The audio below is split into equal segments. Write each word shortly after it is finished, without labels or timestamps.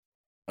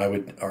I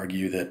would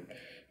argue that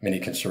many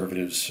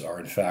conservatives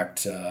are, in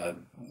fact,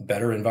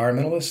 better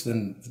environmentalists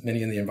than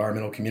many in the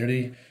environmental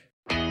community.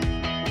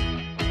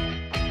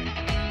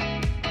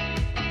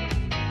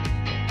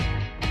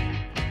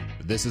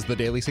 This is the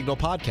Daily Signal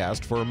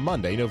podcast for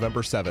Monday,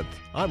 November 7th.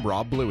 I'm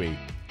Rob Bluey.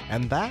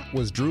 And that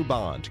was Drew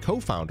Bond,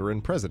 co-founder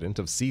and president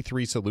of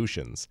C3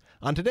 Solutions.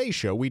 On today's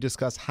show, we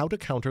discuss how to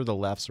counter the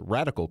left's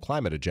radical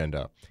climate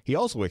agenda. He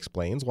also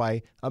explains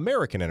why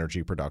American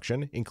energy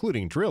production,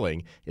 including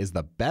drilling, is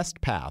the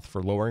best path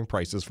for lowering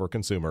prices for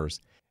consumers.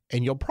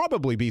 And you'll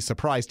probably be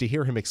surprised to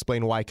hear him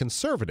explain why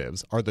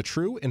conservatives are the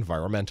true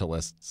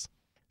environmentalists.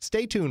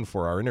 Stay tuned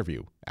for our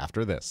interview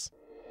after this.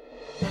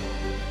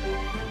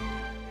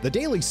 The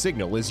Daily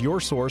Signal is your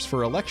source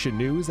for election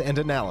news and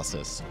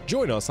analysis.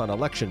 Join us on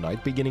election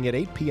night beginning at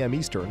 8 p.m.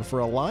 Eastern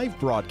for a live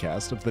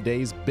broadcast of the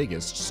day's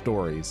biggest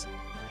stories.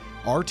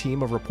 Our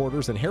team of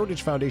reporters and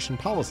Heritage Foundation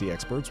policy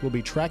experts will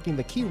be tracking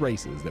the key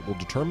races that will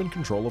determine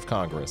control of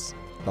Congress.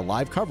 The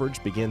live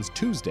coverage begins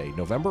Tuesday,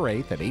 November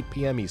 8th at 8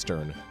 p.m.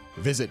 Eastern.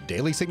 Visit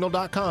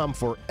dailysignal.com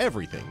for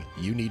everything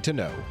you need to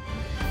know.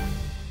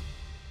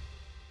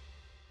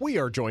 We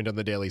are joined on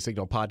the Daily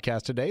Signal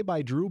podcast today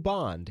by Drew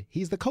Bond.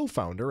 He's the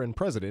co-founder and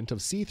president of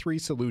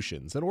C3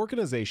 Solutions, an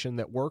organization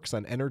that works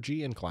on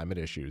energy and climate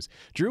issues.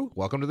 Drew,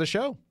 welcome to the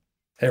show.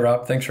 Hey,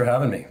 Rob. Thanks for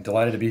having me.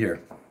 Delighted to be here.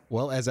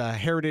 Well, as a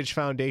Heritage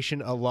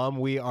Foundation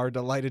alum, we are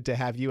delighted to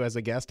have you as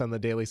a guest on the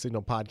Daily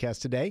Signal podcast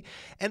today.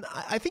 And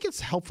I think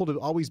it's helpful to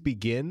always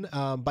begin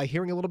by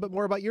hearing a little bit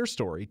more about your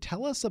story.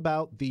 Tell us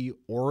about the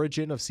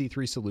origin of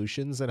C3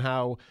 Solutions and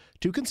how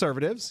two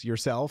conservatives,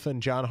 yourself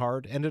and John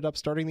Hart, ended up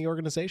starting the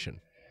organization.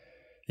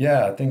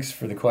 Yeah, thanks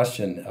for the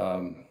question.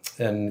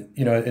 And,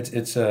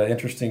 it's an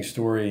interesting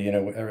story.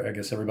 I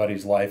guess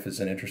everybody's life is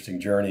an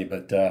interesting journey.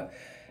 But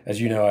as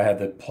you know, I had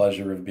the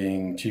pleasure of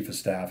being chief of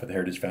staff at the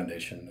Heritage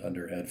Foundation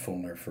under Ed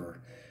Fulner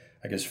for,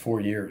 4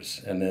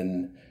 years, and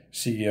then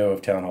CEO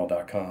of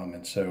townhall.com.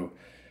 And so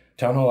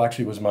Townhall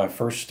actually was my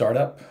first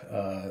startup.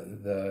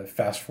 The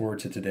fast forward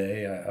to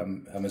today,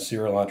 I'm a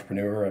serial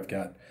entrepreneur. I've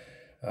got,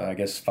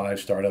 5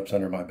 startups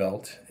under my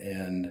belt,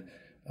 and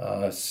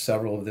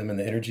several of them in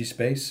the energy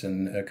space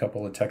and a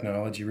couple of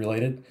technology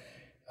related.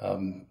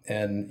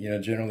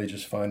 Generally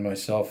just find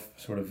myself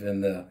sort of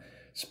in the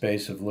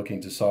space of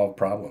looking to solve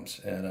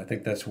problems. And I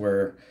think that's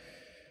where,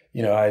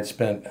 I had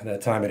spent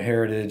that time at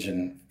Heritage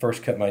and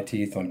first cut my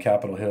teeth on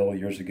Capitol Hill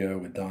years ago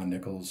with Don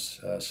Nichols,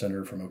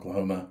 senator from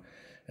Oklahoma.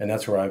 And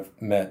that's where I've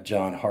met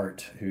John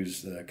Hart,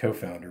 who's the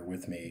co-founder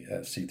with me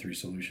at C3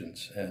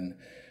 Solutions. And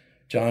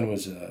John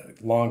was a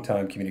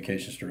longtime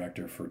communications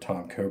director for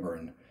Tom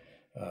Coburn.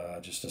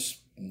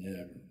 Just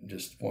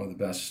one of the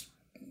best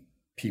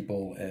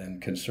people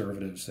and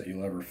conservatives that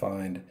you'll ever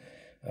find,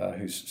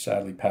 who's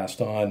sadly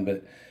passed on.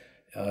 But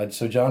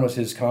so John was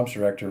his comms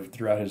director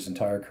throughout his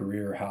entire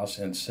career, House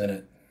and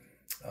Senate,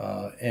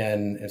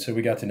 and so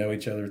we got to know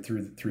each other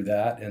through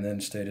that, and then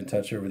stayed in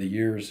touch over the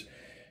years.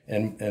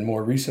 And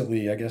more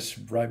recently, I guess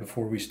right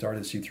before we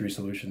started C3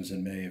 Solutions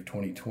in May of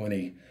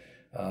 2020,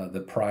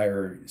 the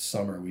prior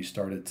summer, we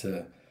started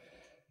to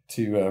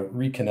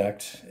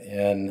reconnect,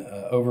 and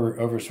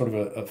over sort of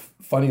a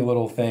funny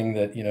little thing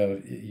that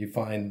you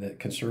find that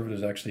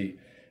conservatives actually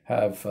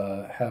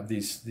have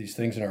these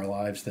things in our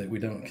lives that we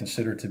don't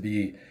consider to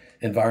be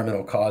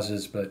environmental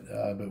causes, but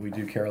we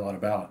do care a lot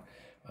about,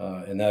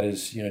 and that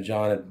is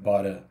John had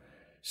bought a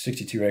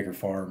 62-acre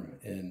farm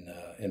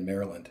in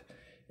Maryland,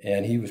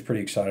 and he was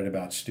pretty excited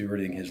about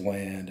stewarding his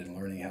land and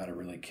learning how to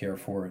really care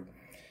for it,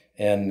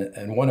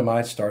 and one of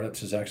my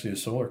startups is actually a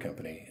solar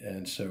company,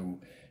 and so.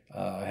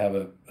 I have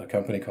a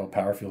company called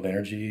Powerfield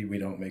Energy. We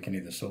don't make any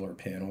of the solar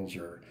panels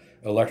or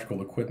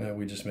electrical equipment.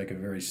 We just make a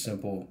very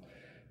simple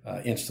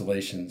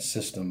installation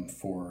system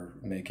for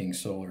making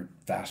solar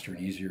faster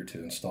and easier to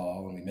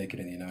install, and we make it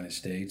in the United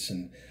States.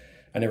 And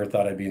I never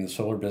thought I'd be in the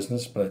solar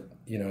business, but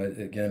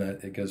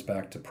it goes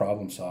back to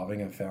problem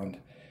solving. I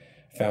found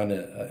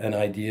an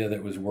idea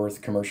that was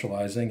worth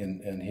commercializing,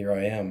 and here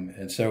I am.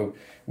 And so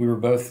we were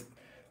both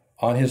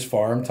on his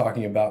farm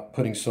talking about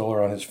putting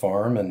solar on his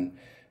farm,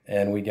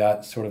 and we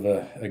got sort of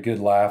a good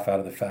laugh out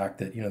of the fact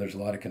that, there's a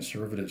lot of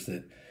conservatives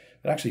that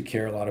actually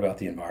care a lot about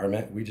the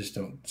environment. We just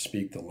don't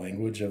speak the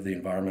language of the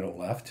environmental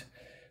left.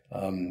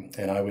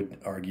 And I would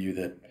argue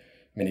that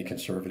many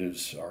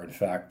conservatives are, in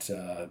fact,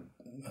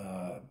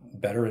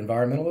 better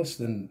environmentalists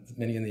than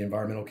many in the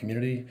environmental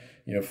community.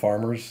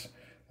 Farmers,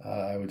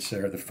 I would say,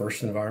 are the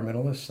first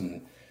environmentalists.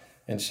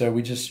 And so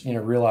we just,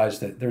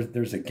 realized that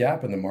there's a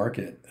gap in the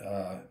market,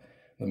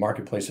 the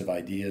marketplace of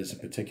ideas in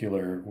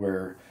particular,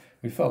 where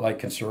we felt like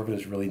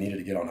conservatives really needed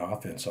to get on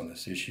offense on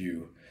this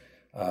issue,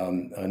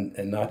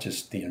 and not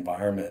just the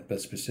environment,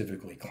 but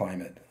specifically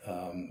climate,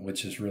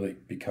 which has really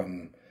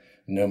become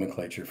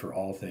nomenclature for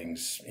all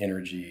things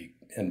energy,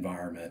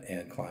 environment,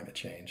 and climate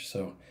change.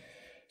 So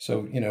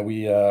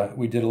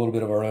we did a little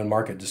bit of our own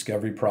market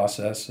discovery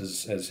process,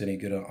 as any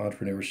good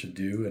entrepreneur should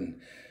do,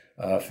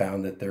 and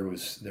found that there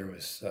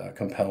was a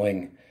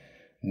compelling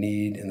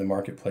need in the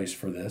marketplace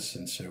for this,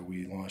 and so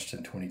we launched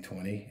in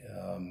 2020,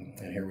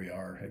 and here we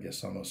are, I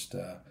guess, almost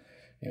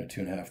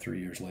 2.5, 3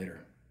 years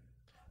later.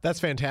 That's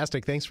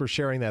fantastic. Thanks for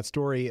sharing that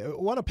story. I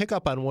want to pick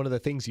up on one of the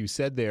things you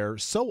said there.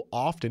 So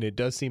often it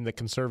does seem that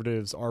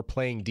conservatives are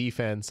playing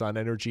defense on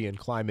energy and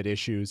climate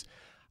issues.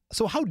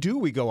 So how do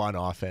we go on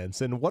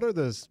offense? And what are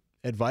the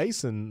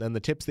advice and the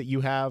tips that you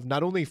have,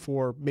 not only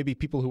for maybe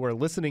people who are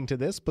listening to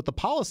this, but the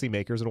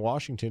policymakers in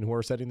Washington who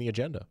are setting the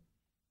agenda?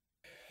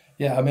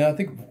 Yeah, I mean, I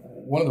think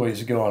one of the ways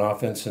to go on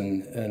offense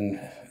and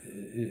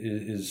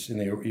is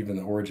even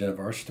the origin of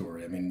our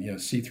story. I mean,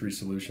 C3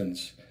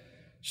 Solutions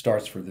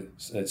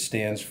it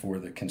stands for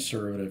the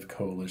Conservative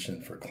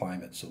Coalition for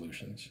Climate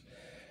Solutions.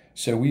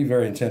 So we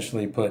very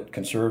intentionally put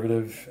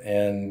conservative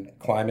and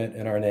climate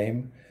in our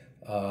name,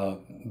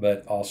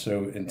 but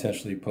also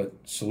intentionally put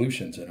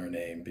solutions in our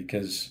name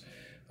because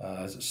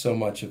so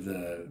much of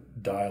the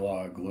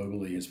dialogue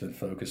globally has been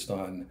focused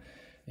on,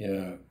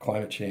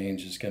 climate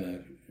change is going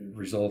to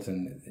result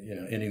in,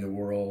 ending the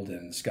world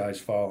and the sky's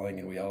falling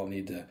and we all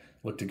need to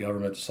look to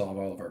government to solve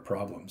all of our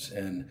problems.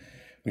 And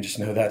we just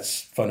know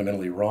that's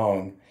fundamentally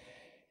wrong.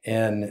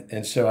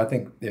 And so I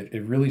think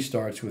it really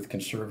starts with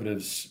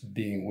conservatives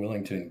being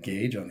willing to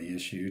engage on the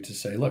issue to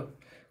say,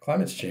 look,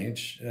 climate's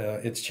change.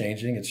 It's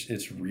changing.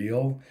 It's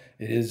real.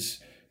 It is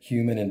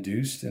human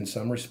induced in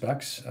some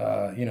respects.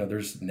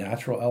 There's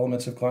natural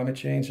elements of climate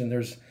change and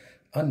there's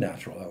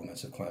unnatural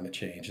elements of climate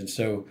change. And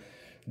so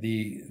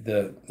the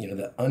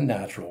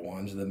unnatural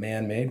ones, the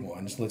man-made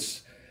ones,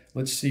 let's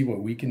see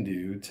what we can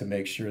do to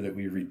make sure that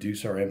we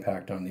reduce our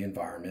impact on the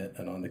environment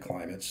and on the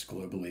climates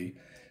globally,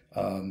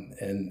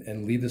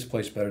 and leave this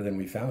place better than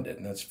we found it.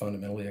 And that's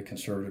fundamentally a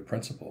conservative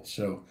principle.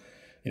 So,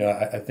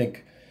 I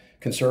think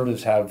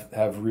conservatives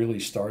have really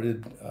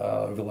started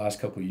over the last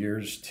couple of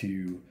years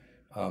to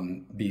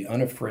be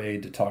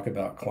unafraid to talk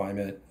about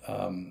climate.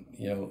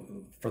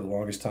 For the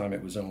longest time,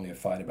 it was only a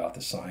fight about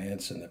the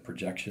science and the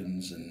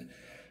projections. And,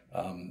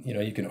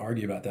 you can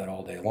argue about that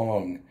all day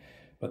long.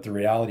 But the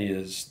reality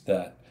is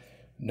that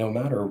no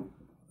matter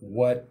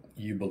what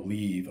you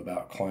believe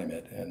about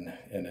climate, and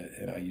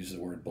I use the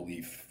word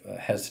belief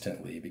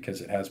hesitantly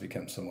because it has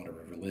become somewhat of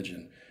a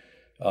religion,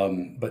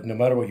 but no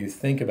matter what you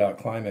think about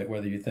climate,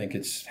 whether you think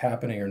it's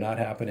happening or not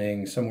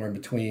happening, somewhere in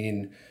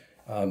between,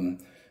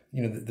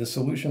 the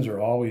solutions are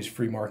always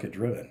free market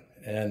driven.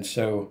 And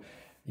so,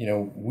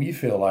 we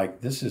feel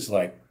like this is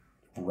like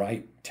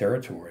right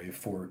territory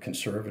for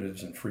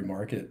conservatives and free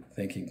market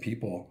thinking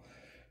people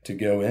to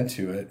go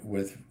into it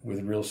with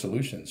real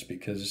solutions,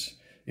 because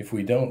if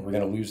we don't, we're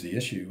going to lose the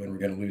issue and we're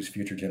going to lose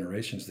future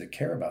generations that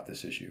care about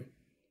this issue.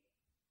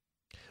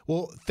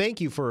 Well,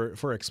 thank you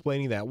for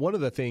explaining that. One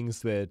of the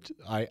things that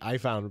I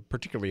found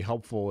particularly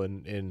helpful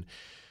in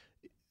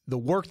the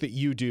work that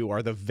you do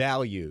are the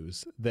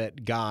values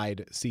that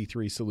guide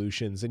C3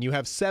 Solutions, and you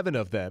have 7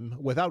 of them.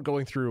 Without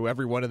going through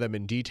every one of them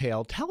in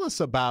detail, tell us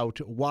about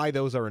why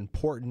those are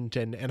important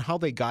and how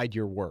they guide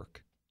your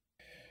work.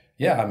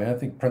 Yeah, I mean, I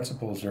think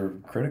principles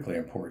are critically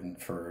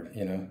important for,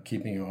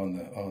 keeping you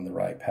on the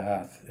right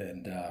path.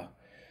 And,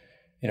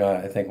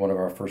 I think one of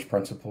our first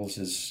principles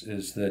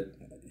is that,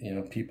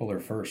 people are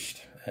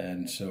first.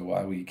 And so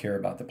while we care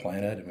about the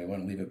planet and we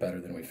want to leave it better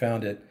than we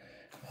found it,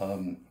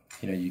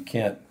 you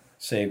can't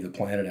save the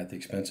planet at the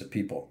expense of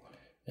people.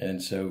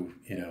 And so,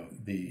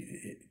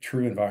 the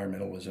true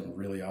environmentalism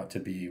really ought to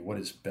be what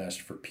is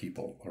best for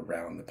people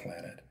around the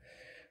planet.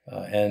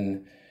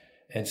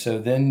 And so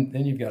then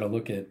you've got to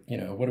look at,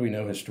 what do we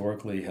know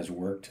historically has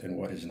worked and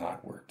what has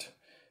not worked?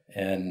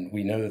 And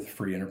we know that the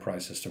free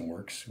enterprise system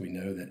works. We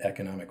know that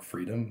economic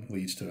freedom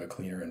leads to a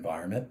cleaner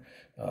environment.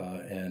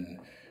 And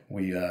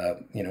we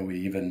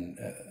even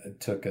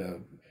took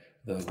the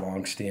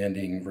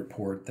longstanding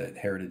report that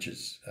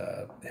Heritage's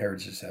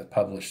have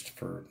published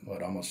for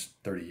almost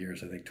 30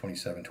 years, I think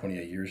 27,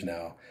 28 years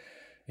now.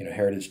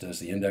 Heritage does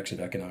the Index of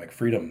Economic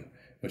Freedom,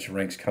 which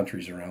ranks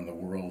countries around the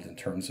world in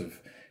terms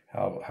of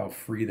how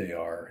free they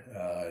are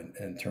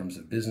in terms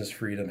of business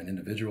freedom and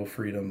individual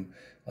freedom,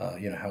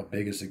 how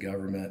big is the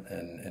government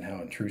and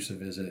how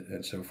intrusive is it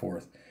and so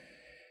forth.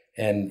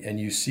 And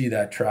you see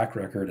that track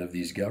record of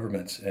these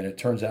governments, and it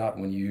turns out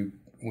when you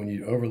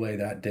overlay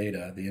that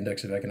data, the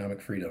Index of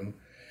Economic Freedom,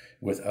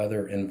 with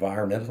other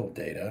environmental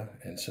data,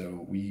 and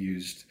so we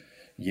used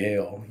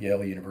Yale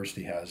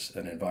University has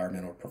an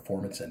environmental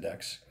performance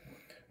index.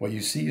 What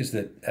you see is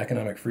that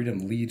economic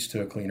freedom leads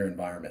to a cleaner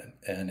environment,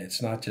 and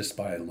it's not just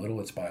by a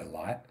little; it's by a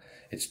lot.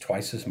 It's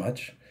twice as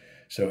much.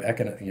 So,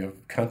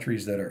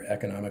 countries that are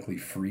economically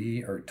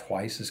free are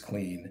twice as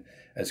clean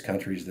as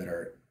countries that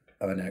are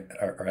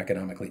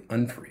economically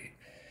unfree,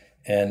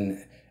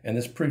 and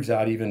this proves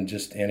out even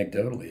just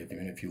anecdotally. I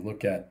mean, if you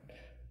look at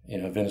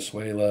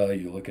Venezuela,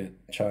 you look at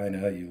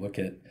China, you look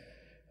at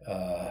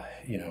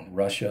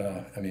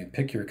Russia. I mean,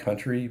 pick your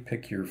country,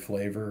 pick your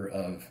flavor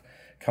of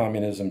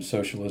communism,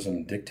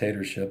 socialism,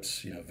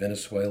 dictatorships.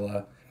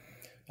 Venezuela.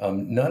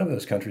 None of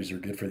those countries are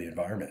good for the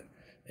environment.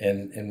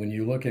 And when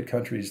you look at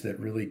countries that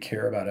really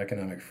care about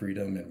economic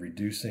freedom and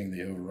reducing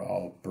the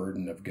overall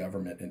burden of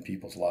government in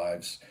people's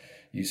lives,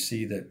 you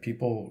see that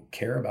people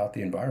care about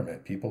the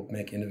environment. People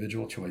make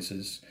individual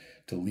choices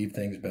to leave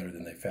things better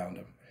than they found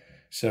them.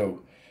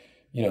 So,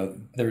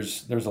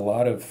 there's a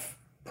lot of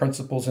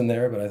principles in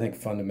there, but I think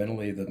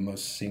fundamentally the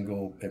most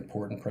single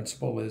important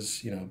principle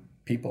is,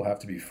 people have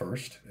to be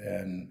first,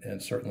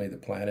 and certainly the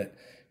planet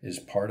is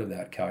part of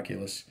that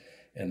calculus.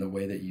 And the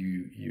way that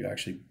you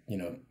actually,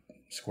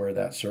 square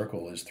that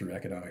circle is through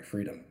economic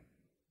freedom.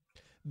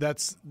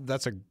 That's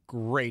a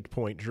great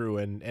point, Drew,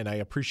 and I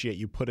appreciate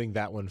you putting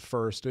that one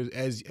first.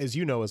 As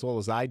you know as well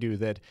as I do,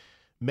 that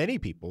many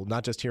people,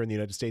 not just here in the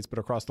United States, but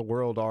across the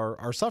world,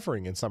 are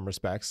suffering in some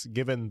respects,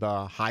 given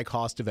the high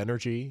cost of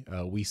energy.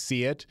 We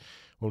see it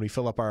when we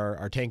fill up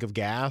our tank of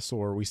gas,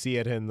 or we see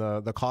it in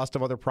the cost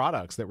of other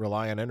products that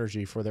rely on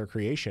energy for their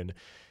creation.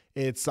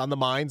 It's on the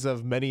minds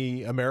of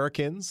many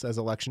Americans as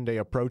Election Day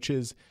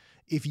approaches.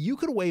 If you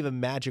could wave a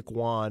magic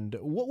wand,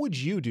 what would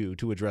you do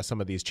to address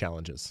some of these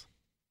challenges?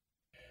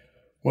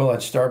 Well,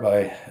 I'd start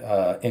by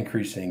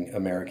increasing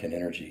American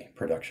energy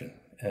production,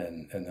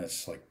 and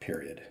that's like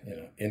period.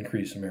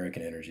 Increase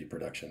American energy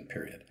production,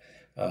 period.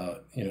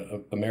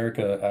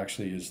 America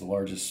actually is the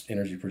largest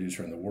energy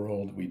producer in the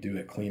world. We do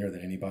it cleaner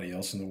than anybody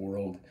else in the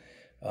world,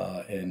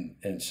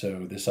 and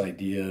so this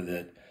idea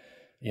that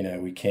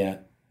we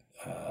can't,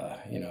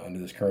 under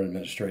this current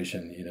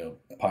administration,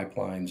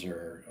 pipelines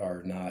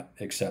are not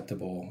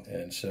acceptable,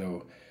 and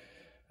so.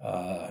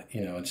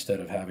 Instead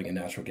of having a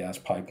natural gas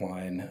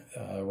pipeline,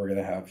 we're going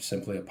to have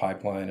simply a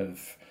pipeline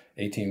of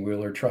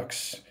 18-wheeler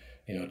trucks,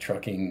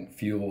 trucking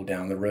fuel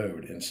down the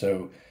road. And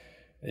so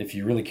if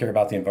you really care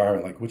about the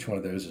environment, like which one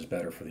of those is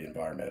better for the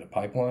environment, a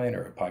pipeline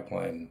or a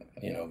pipeline,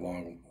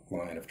 long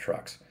line of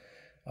trucks?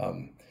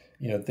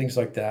 Things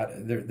like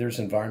that. There's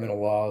environmental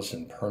laws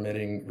and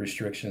permitting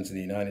restrictions in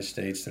the United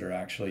States that are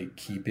actually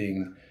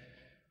keeping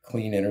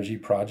clean energy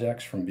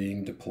projects from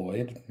being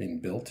deployed, being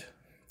built.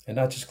 And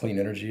not just clean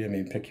energy. I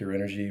mean, pick your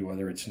energy,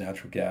 whether it's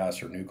natural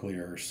gas or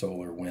nuclear,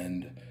 solar,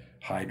 wind,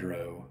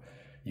 hydro,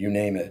 you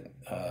name it.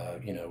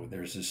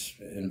 There's this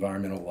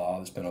environmental law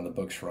that's been on the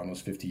books for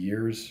almost 50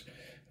 years.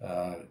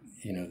 The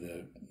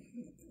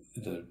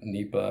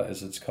NEPA,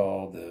 as it's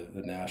called, the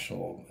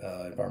National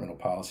Environmental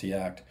Policy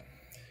Act.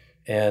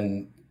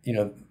 And,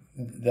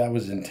 that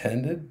was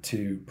intended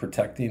to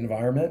protect the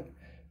environment.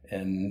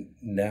 And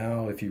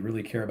now, if you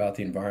really care about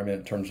the environment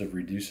in terms of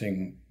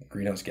reducing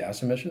greenhouse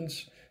gas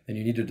emissions, then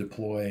you need to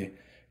deploy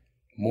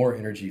more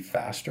energy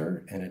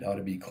faster, and it ought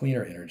to be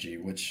cleaner energy,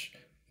 which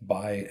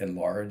by and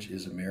large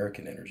is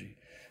American energy.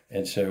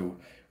 And so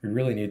we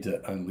really need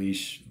to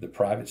unleash the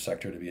private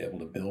sector to be able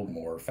to build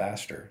more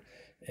faster,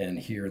 and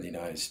here in the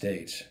United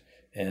States,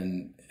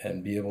 and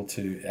be able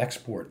to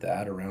export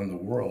that around the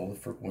world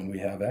for when we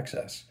have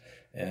excess,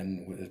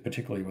 and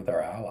particularly with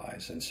our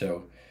allies. And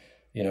so,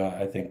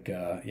 I think,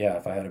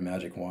 if I had a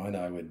magic wand,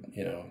 I would,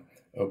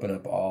 open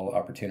up all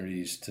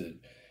opportunities to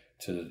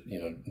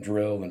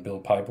drill and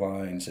build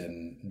pipelines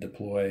and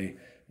deploy,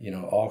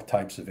 all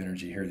types of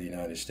energy here in the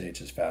United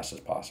States as fast as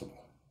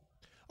possible.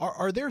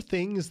 Are there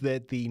things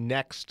that the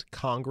next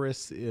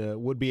Congress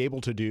would be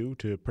able to do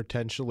to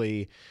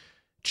potentially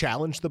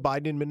challenge the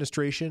Biden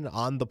administration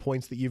on the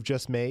points that you've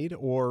just made?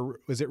 Or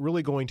is it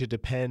really going to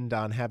depend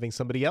on having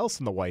somebody else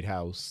in the White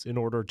House in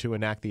order to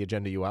enact the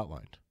agenda you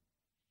outlined?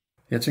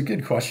 It's a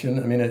good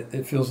question. I mean,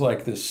 it feels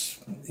like this,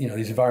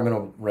 these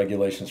environmental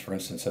regulations, for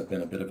instance, have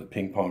been a bit of a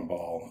ping pong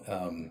ball.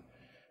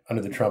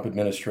 Under the Trump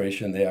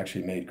administration, they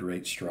actually made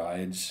great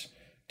strides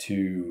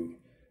to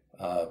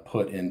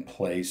put in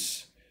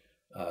place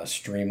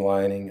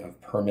streamlining of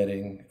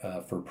permitting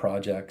for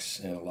projects,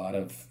 and a lot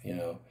of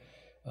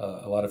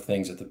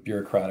things at the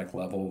bureaucratic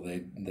level.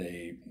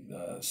 They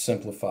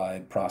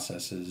simplified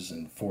processes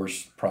and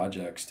forced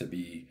projects to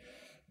be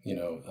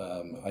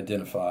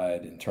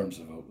identified in terms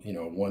of a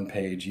one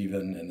page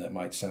even, and that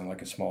might sound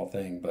like a small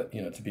thing, but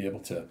to be able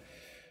to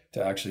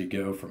actually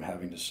go from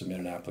having to submit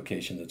an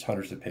application that's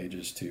hundreds of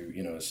pages to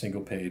a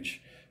single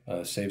page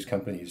saves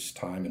companies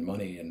time and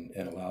money,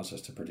 and allows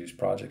us to produce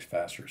projects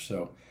faster.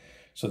 So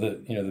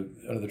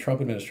under the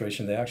Trump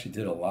administration, they actually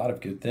did a lot of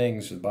good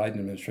things. The Biden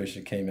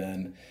administration came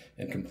in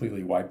and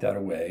completely wiped that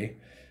away.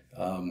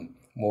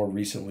 More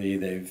recently,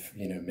 they've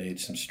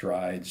made some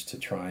strides to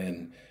try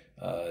and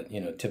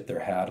tip their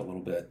hat a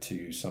little bit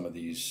to some of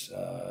these,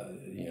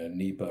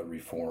 NEPA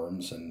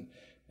reforms, and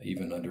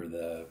even under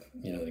the,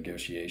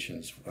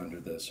 negotiations under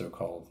the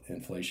so-called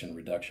Inflation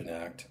Reduction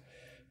Act.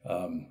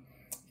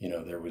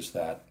 There was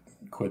that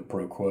quid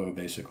pro quo,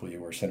 basically,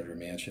 where Senator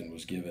Manchin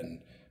was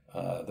given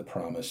the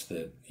promise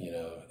that,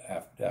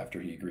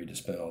 after he agreed to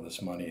spend all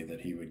this money,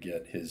 that he would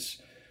get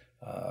his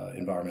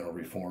environmental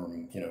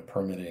reform,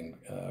 permitting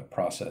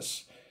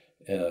process,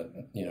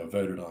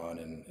 voted on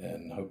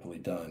and hopefully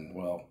done.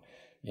 Well,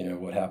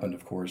 what happened,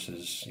 of course,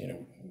 is,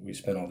 we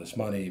spent all this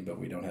money, but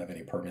we don't have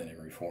any permitting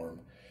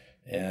reform.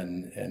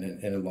 And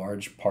in a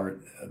large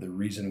part, the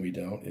reason we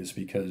don't is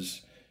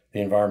because the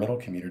environmental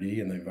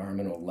community and the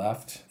environmental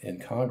left in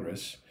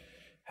Congress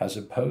has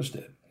opposed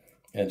it.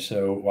 And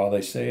so while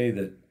they say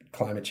that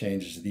climate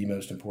change is the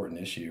most important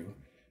issue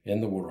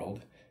in the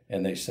world,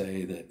 and they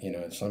say that,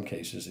 in some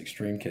cases,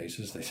 extreme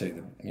cases, they say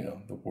that,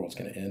 the world's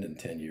going to end in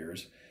 10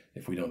 years.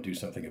 if we don't do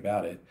something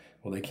about it.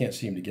 Well, they can't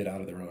seem to get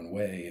out of their own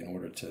way in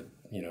order to,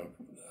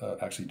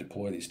 actually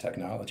deploy these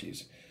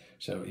technologies.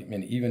 So, I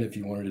mean, even if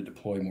you wanted to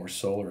deploy more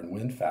solar and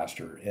wind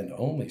faster, and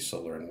only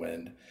solar and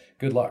wind,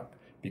 good luck,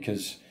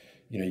 because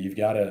you're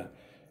going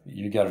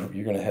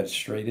to head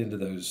straight into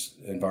those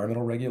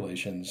environmental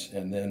regulations,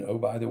 and then, oh,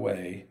 by the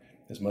way,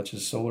 as much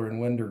as solar and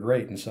wind are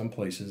great in some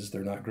places,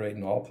 they're not great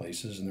in all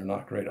places, and they're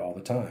not great all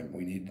the time.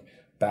 We need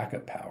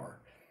backup power.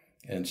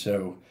 And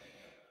so,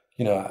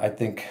 I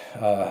think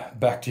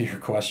back to your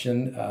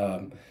question,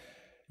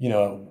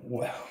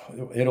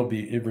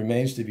 it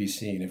remains to be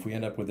seen if we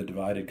end up with a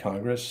divided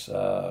Congress,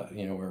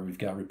 where we've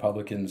got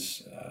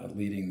Republicans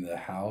leading the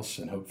House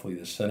and hopefully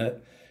the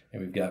Senate,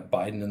 and we've got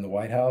Biden in the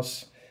White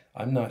House.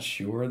 I'm not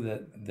sure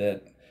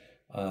that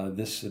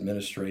this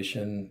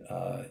administration,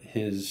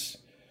 his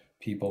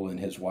people in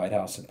his White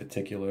House in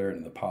particular,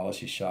 and the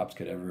policy shops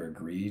could ever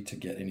agree to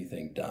get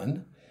anything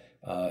done.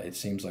 It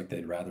seems like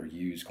they'd rather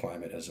use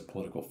climate as a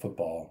political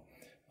football.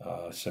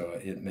 So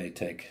it may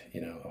take,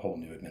 a whole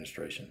new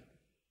administration.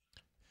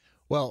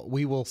 Well,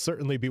 we will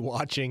certainly be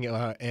watching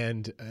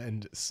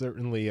and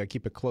certainly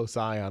keep a close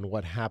eye on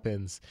what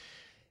happens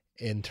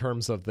in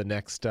terms of the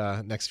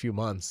next few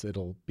months.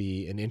 It'll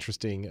be an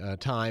interesting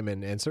time,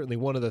 and certainly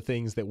one of the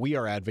things that we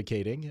are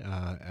advocating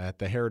at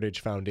the Heritage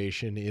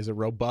Foundation is a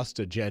robust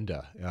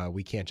agenda.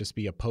 We can't just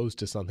be opposed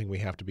to something; we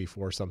have to be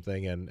for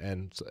something.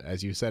 And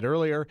as you said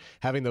earlier,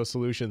 having those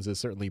solutions is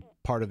certainly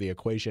part of the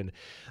equation.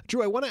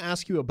 Drew, I want to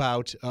ask you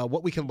about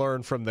what we can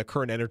learn from the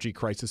current energy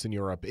crisis in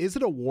Europe. Is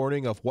it a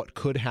warning of what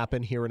could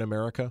happen here in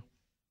America?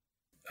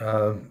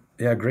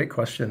 Yeah, great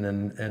question.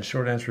 And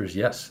short answer is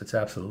yes, it's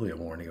absolutely a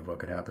warning of what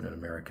could happen in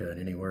America and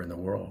anywhere in the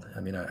world.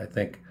 I mean, I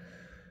think,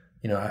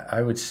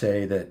 I would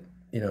say that,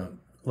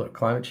 look,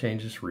 climate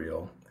change is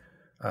real.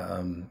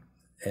 And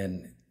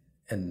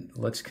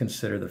let's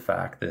consider the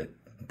fact that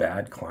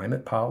bad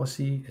climate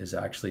policy is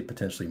actually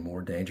potentially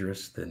more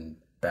dangerous than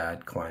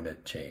bad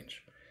climate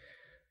change.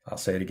 I'll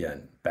say it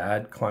again.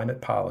 Bad climate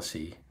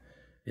policy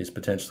is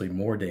potentially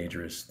more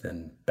dangerous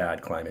than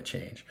bad climate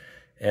change.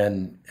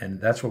 And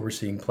that's what we're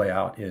seeing play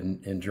out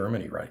in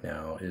Germany right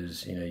now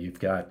is,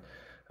 you've got,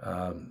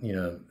 a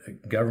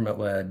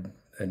government-led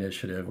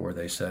initiative where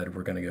they said,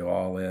 we're going to go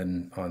all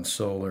in on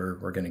solar,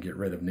 we're going to get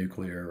rid of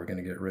nuclear, we're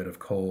going to get rid of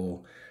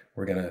coal,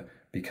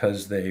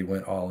 because they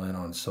went all in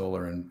on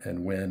solar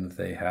and wind,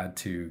 they had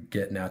to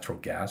get natural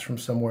gas from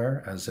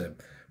somewhere as a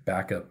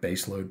backup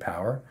baseload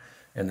power.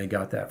 And they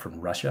got that from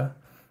Russia,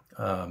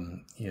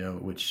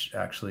 which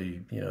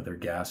actually, their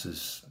gas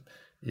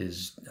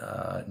is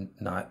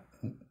not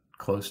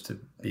close to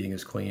being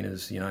as clean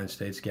as the United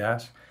States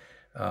gas.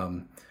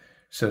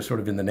 So sort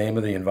of in the name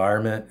of the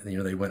environment,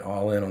 they went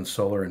all in on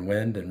solar and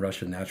wind and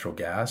Russian natural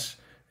gas.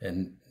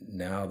 And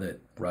now that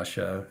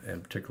Russia,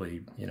 and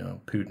particularly,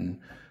 Putin,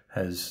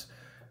 has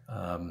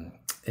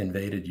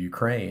invaded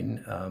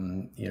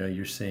Ukraine,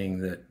 you're seeing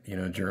that,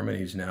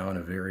 Germany's now in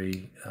a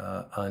very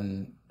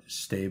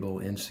unstable,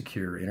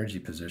 insecure energy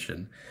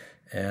position.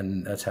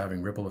 And that's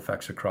having ripple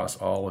effects across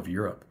all of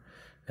Europe.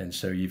 And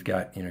so you've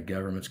got,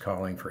 governments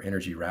calling for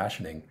energy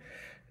rationing.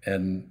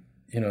 And,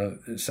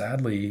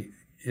 sadly,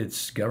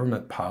 it's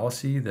government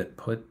policy that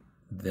put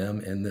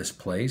them in this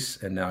place.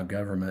 And now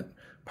government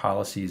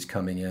policy is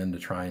coming in to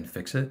try and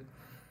fix it.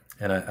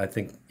 And I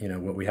think,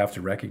 what we have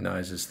to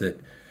recognize is that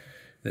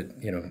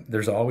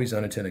there's always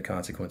unintended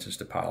consequences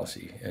to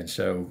policy. And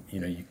so,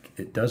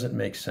 it doesn't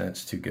make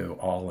sense to go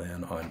all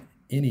in on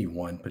any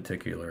one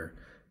particular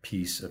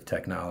piece of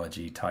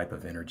technology, type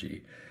of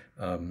energy.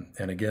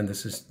 And again,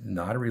 this is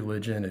not a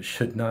religion. It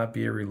should not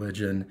be a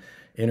religion.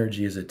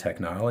 Energy is a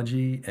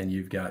technology, and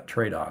you've got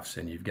trade-offs,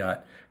 and you've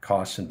got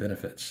costs and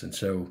benefits. And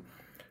so,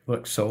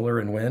 look, solar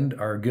and wind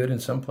are good in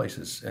some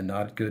places and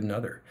not good in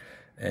other.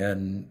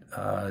 And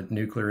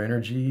nuclear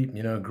energy,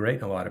 great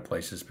in a lot of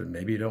places, but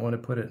maybe you don't want to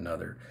put it in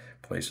other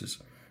places.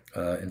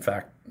 In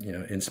fact,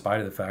 in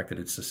spite of the fact that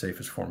it's the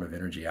safest form of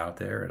energy out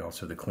there and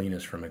also the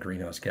cleanest from a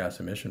greenhouse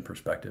gas emission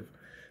perspective,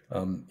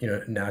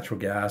 natural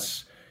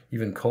gas,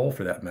 even coal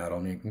for that matter. I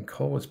mean,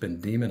 coal has been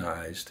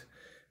demonized,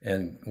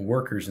 and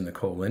workers in the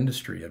coal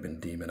industry have been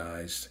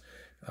demonized.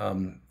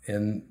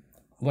 And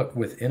look,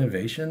 with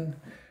innovation,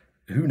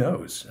 who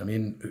knows? I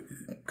mean,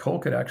 coal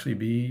could actually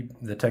be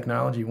the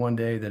technology one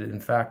day that in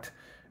fact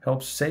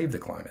helps save the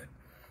climate.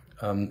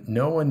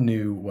 No one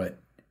knew what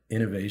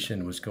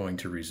innovation was going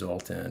to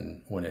result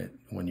in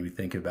when you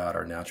think about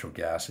our natural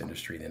gas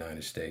industry in the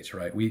United States,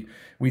 right? We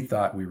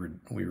thought we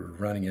were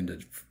running into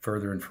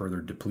further and further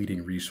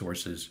depleting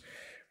resources.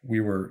 We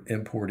were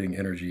importing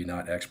energy,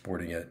 not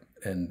exporting it.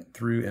 And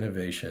through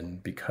innovation,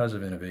 because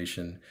of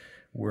innovation,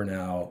 we're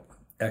now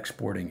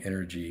exporting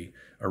energy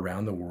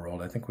around the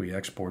world. I think we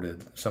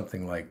exported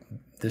something like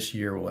this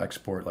year, we'll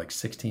export like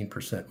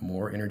 16%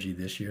 more energy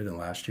this year than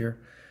last year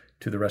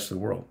to the rest of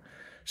the world.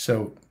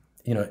 So,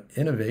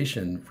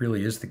 innovation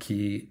really is the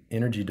key.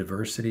 Energy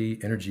diversity,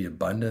 energy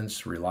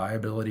abundance,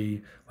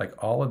 reliability,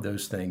 like all of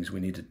those things,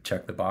 we need to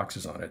check the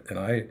boxes on it. And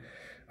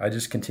I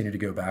just continue to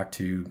go back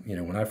to,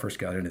 when I first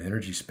got into the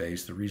energy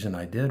space, the reason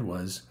I did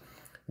was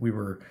we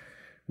were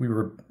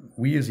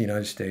we as the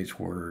United States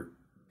were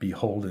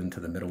beholden to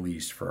the Middle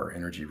East for our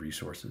energy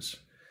resources.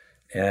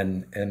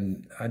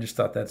 And I just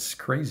thought that's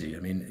crazy. I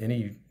mean,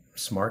 any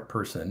smart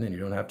person, and you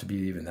don't have to be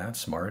even that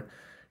smart,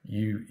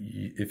 you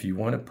if you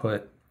want to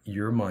put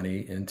your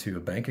money into a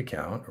bank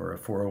account or a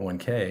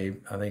 401k,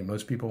 I think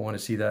most people want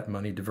to see that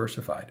money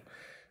diversified.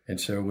 And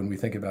so when we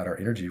think about our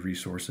energy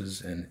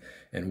resources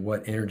and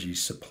what energy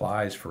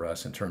supplies for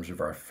us in terms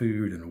of our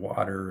food and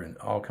water and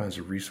all kinds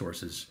of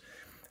resources,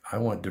 I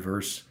want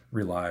diverse,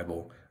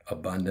 reliable,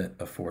 abundant,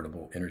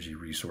 affordable energy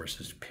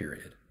resources,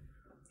 period.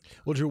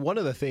 Well, Drew, one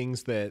of the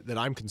things that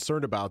I'm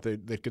concerned about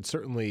that could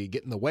certainly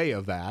get in the way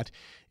of that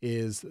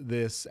is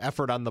this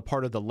effort on the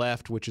part of the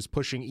left, which is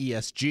pushing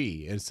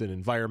ESG. It's an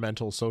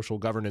environmental social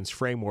governance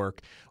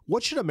framework.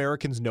 What should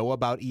Americans know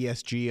about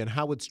ESG and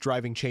how it's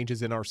driving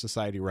changes in our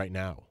society right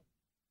now?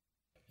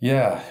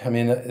 Yeah, I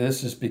mean,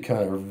 this has become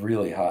a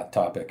really hot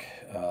topic,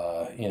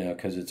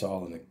 because it's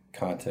all in the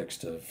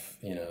context of,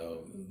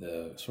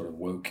 the sort of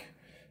woke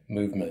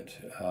movement.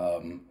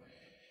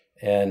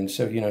 And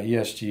so,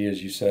 ESG,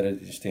 as you said,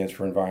 it stands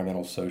for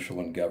environmental,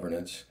 social, and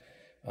governance.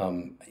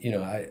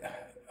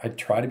 I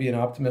try to be an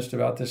optimist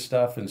about this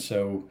stuff. And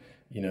so,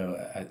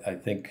 I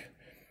think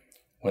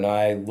when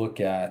I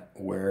look at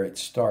where it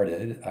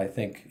started, I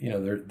think,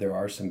 there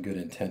are some good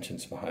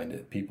intentions behind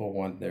it. People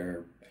want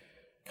their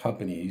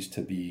companies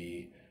to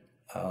be,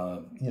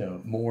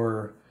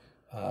 more,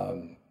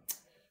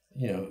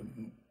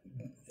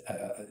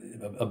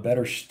 a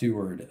better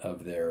steward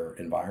of their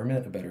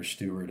environment, a better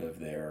steward of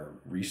their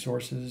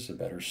resources, a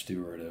better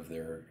steward of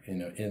their,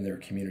 in their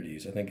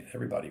communities. I think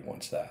everybody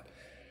wants that.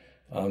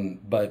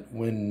 But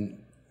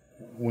when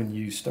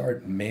you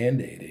start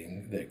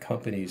mandating that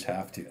companies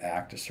have to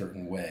act a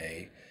certain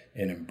way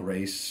and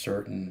embrace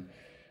certain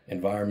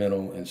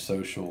environmental and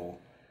social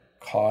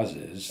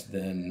causes,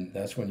 then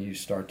that's when you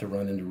start to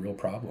run into real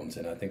problems.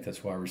 And I think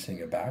that's why we're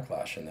seeing a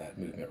backlash in that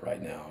movement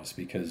right now, is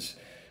because,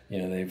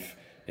 they've,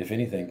 if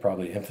anything,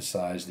 probably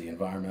emphasized the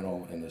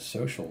environmental and the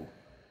social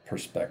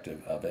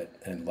perspective of it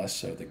and less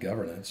so the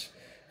governance.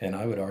 And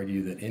I would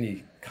argue that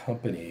any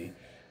company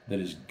that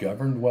is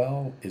governed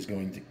well is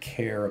going to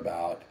care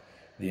about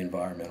the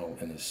environmental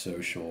and the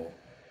social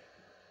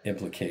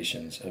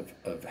implications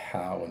of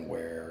how and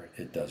where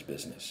it does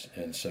business.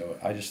 And so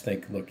I just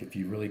think, look, if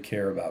you really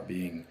care about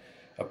being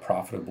a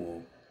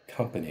profitable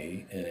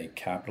company in a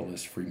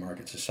capitalist free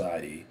market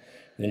society,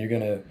 then you're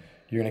going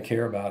to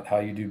care about how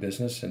you do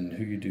business and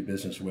who you do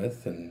business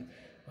with, and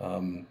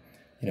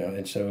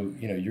and so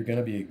you're going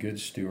to be a good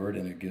steward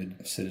and a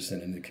good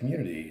citizen in the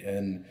community.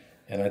 And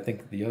I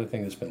think the other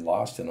thing that's been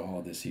lost in all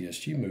of this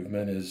ESG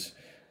movement is,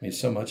 I mean,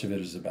 so much of it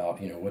is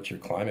about what's your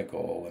climate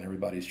goal, and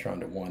everybody's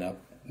trying to one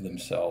up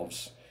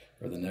themselves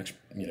or the next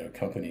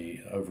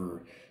company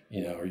over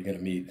are you going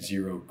to meet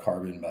zero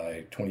carbon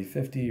by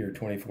 2050 or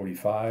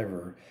 2045,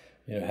 or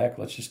heck,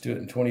 let's just do it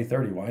in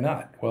 2030. Why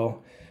not?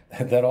 Well,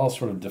 that all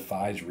sort of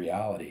defies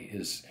reality.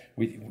 Is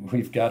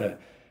we've got to,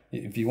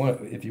 if you want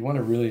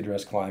to really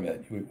address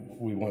climate,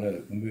 we want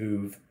to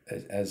move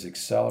as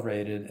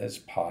accelerated as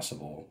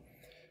possible,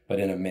 but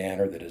in a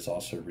manner that is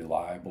also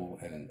reliable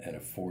and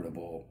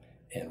affordable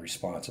and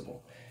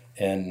responsible.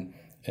 And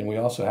we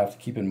also have to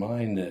keep in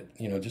mind that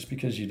just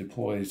because you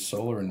deploy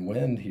solar and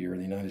wind here in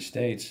the United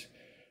States,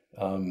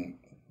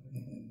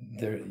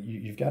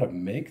 you've got to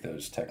make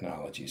those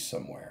technologies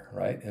somewhere,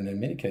 right? And in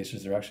many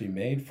cases, they're actually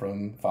made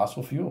from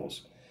fossil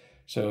fuels.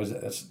 So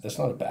that's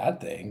not a bad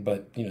thing,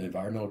 but the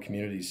environmental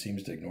community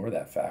seems to ignore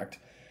that fact.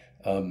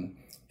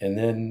 And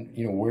then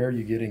where are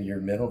you getting your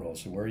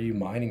minerals? Where are you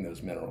mining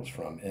those minerals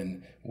from?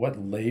 And what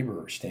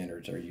labor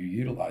standards are you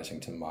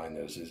utilizing to mine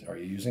those? Are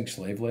you using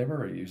slave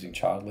labor? Are you using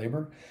child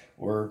labor?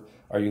 Or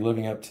are you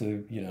living up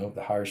to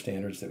the higher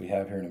standards that we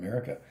have here in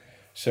America?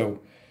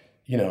 So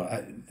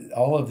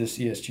all of this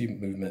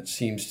ESG movement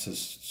seems to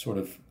sort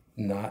of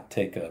not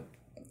take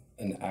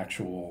an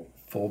actual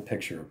full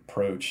picture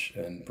approach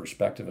and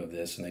perspective of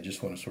this, and they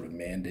just want to sort of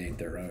mandate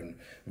their own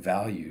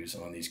values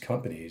on these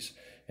companies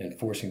and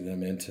forcing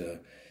them into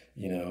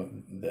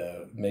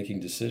the making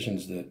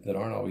decisions that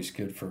aren't always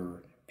good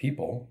for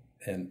people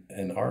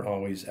and aren't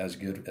always as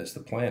good as the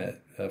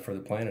planet for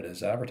the planet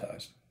as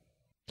advertised.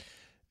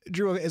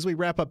 Drew, as we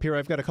wrap up here,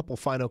 I've got a couple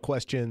final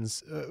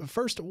questions.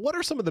 First, what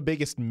are some of the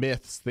biggest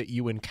myths that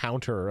you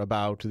encounter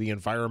about the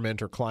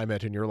environment or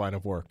climate in your line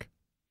of work?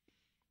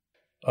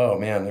 Oh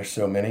man, there's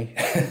so many.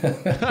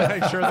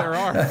 I'm sure there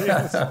are.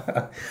 Yes.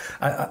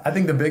 I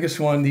think the biggest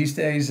one these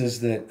days is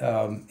that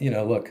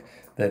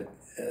that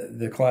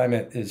the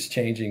climate is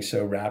changing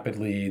so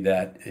rapidly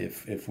that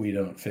if we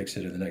don't fix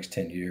it in the next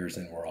 10 years,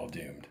 then we're all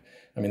doomed.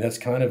 I mean, that's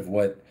kind of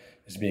what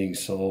is being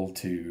sold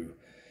to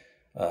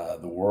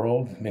the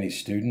world, many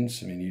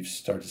students. I mean, you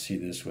start to see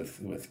this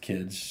with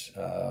kids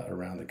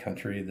around the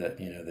country that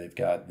they've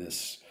got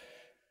this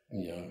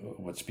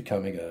what's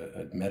becoming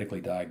a medically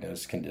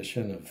diagnosed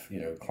condition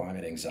of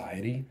climate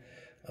anxiety,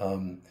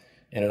 and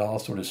it all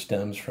sort of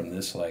stems from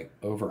this like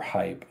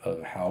overhype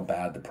of how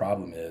bad the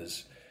problem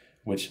is,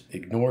 which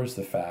ignores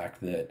the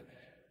fact that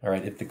all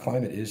right, if the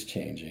climate is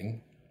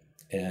changing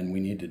and we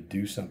need to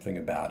do something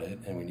about it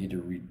and we need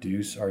to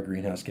reduce our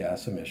greenhouse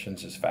gas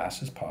emissions as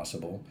fast as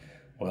possible,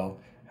 well,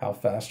 how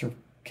faster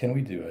can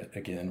we do it?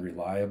 Again,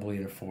 reliably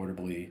and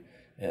affordably,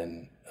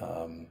 and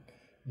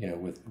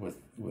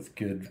with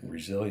good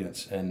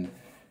resilience, and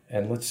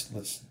let's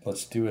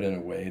do it in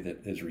a way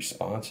that is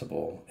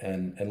responsible,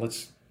 and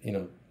let's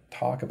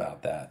talk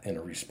about that in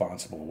a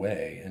responsible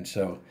way. And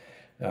so,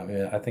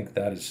 I think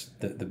that is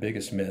the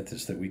biggest myth,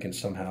 is that we can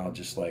somehow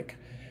just like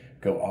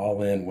go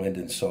all in wind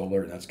and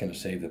solar and that's going to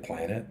save the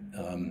planet.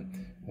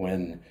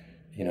 When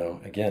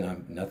again,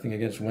 I'm nothing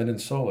against wind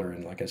and solar,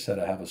 and like I said,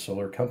 I have a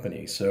solar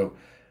company, so.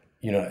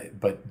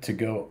 But to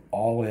go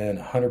all in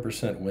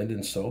 100% wind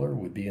and solar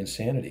would be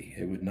insanity.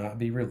 It would not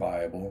be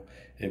reliable.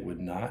 It would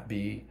not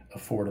be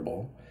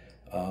affordable.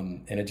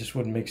 And it just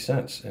wouldn't make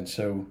sense. And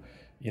so,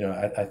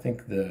 I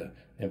think the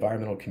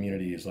environmental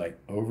community is like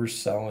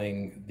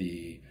overselling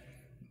the,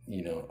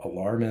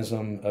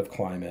 alarmism of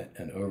climate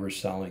and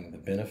overselling the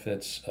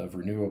benefits of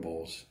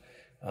renewables,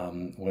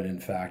 when in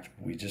fact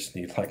we just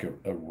need like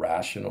a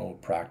rational,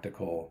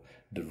 practical,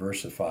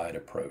 diversified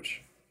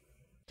approach.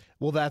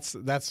 Well, that's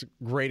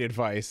great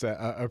advice.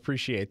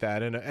 Appreciate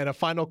that. And a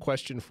final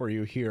question for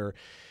you here.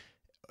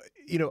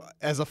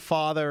 As a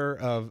father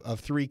of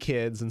three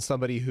kids and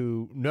somebody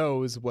who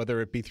knows, whether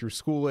it be through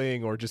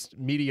schooling or just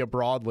media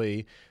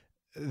broadly,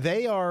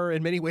 they are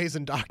in many ways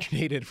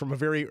indoctrinated from a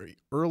very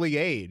early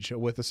age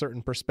with a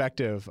certain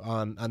perspective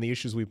on the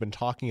issues we've been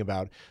talking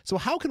about. So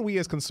how can we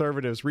as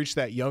conservatives reach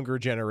that younger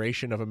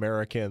generation of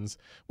Americans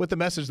with the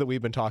message that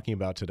we've been talking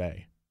about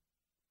today?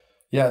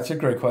 Yeah, it's a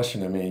great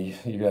question. I mean,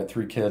 you got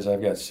three kids.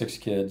 I've got six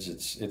kids.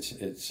 It's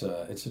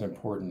an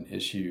important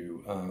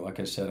issue. Like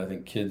I said, I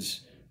think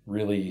kids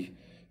really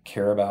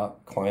care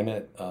about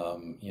climate.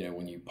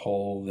 When you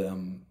poll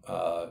them,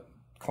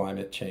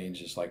 climate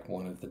change is like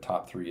one of the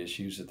top three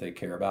issues that they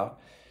care about.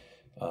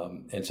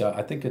 And so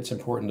I think it's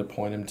important to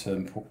point them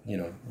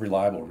to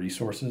reliable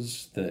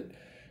resources that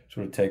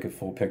sort of take a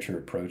full picture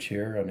approach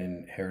here. I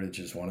mean, Heritage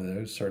is one of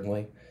those,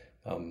 certainly.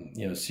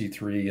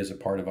 C3 is a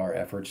part of our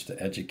efforts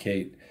to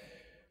educate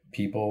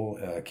people,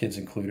 kids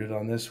included,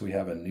 on this. We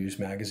have a news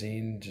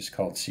magazine just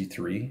called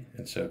C3.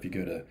 And so if you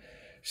go to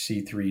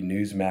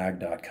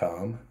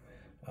c3newsmag.com,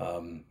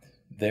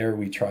 there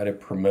we try to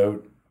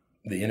promote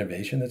the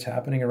innovation that's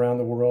happening around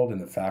the world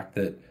and the fact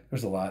that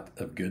there's a lot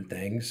of good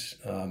things.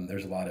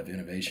 There's a lot of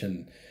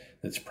innovation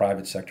that's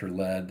private sector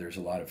led. There's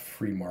a lot of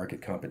free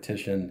market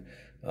competition,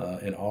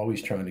 and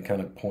always trying to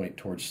kind of point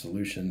towards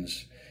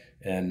solutions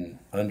and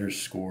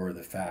underscore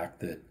the fact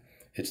that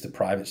it's the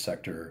private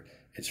sector,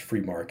 it's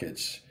free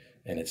markets,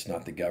 and it's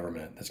not the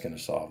government that's going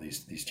to solve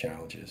these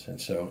challenges.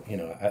 And so,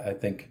 I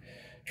think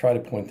try to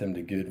point them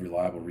to good,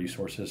 reliable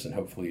resources, and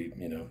hopefully,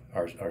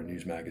 our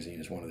news magazine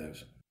is one of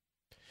those.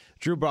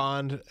 Drew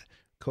Bond,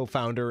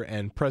 co-founder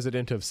and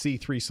president of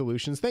C3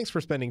 Solutions. Thanks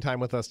for spending time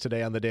with us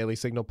today on the Daily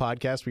Signal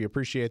podcast. We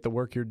appreciate the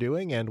work you're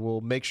doing, and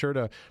we'll make sure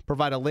to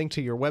provide a link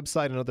to your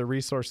website and other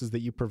resources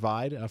that you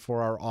provide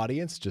for our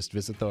audience. Just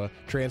visit the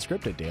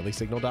transcript at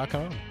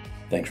dailysignal.com.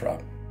 Thanks,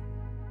 Rob.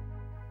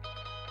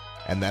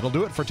 And that'll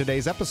do it for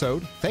today's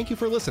episode. Thank you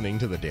for listening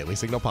to the Daily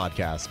Signal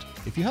podcast.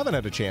 If you haven't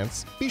had a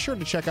chance, be sure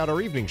to check out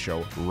our evening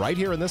show right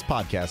here in this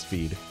podcast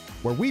feed,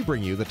 where we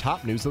bring you the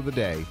top news of the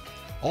day.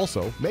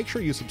 Also, make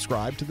sure you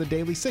subscribe to the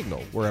Daily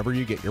Signal wherever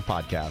you get your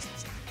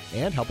podcasts,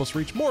 and help us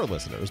reach more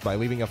listeners by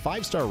leaving a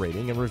 5-star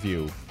rating and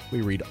review.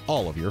 We read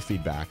all of your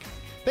feedback.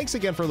 Thanks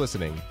again for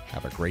listening.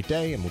 Have a great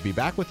day, and we'll be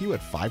back with you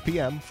at 5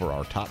 p.m. for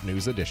our top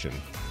news edition.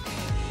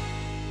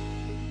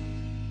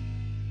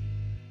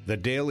 The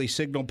Daily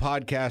Signal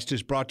podcast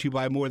is brought to you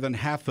by more than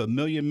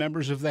 500,000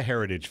 members of the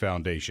Heritage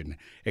Foundation.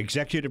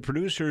 Executive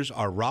producers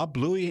are Rob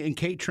Bluey and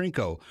Kate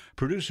Trinko.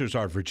 Producers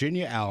are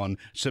Virginia Allen,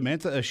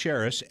 Samantha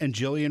Asheris, and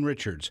Jillian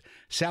Richards.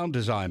 Sound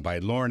design by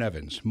Lauren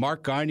Evans,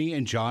 Mark Guiney,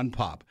 and John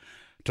Pop.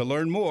 To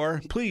learn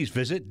more, please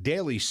visit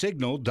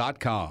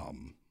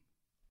dailysignal.com.